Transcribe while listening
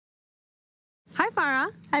Hi Farah.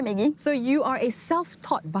 Hi Maggie. So you are a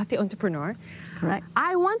self-taught batik entrepreneur. Correct.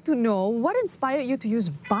 I want to know what inspired you to use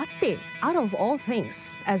batik, out of all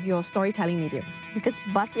things, as your storytelling medium. Because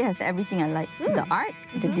batik has everything I like. The art,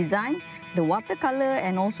 the design, the watercolor,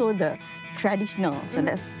 and also the traditional. So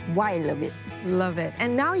that's why I love it. Love it.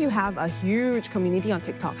 And now you have a huge community on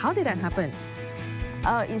TikTok. How did that happen?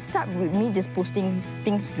 It started with me just posting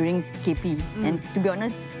things during KP. And to be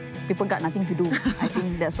honest, people got nothing to do. I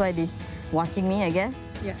think that's why they watching me, I guess.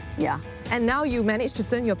 Yeah. And now you managed to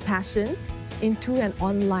turn your passion into an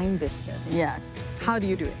online business. Yeah. How do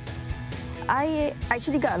you do it? I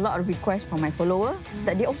actually got a lot of requests from my follower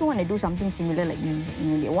that they also want to do something similar like me.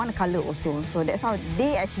 They want a color also. So that's how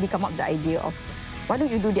they actually come up with the idea of, why don't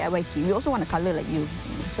you do DIY kit? We also want a color like you.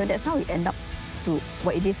 So that's how it end up to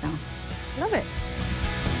what it is now. Love it.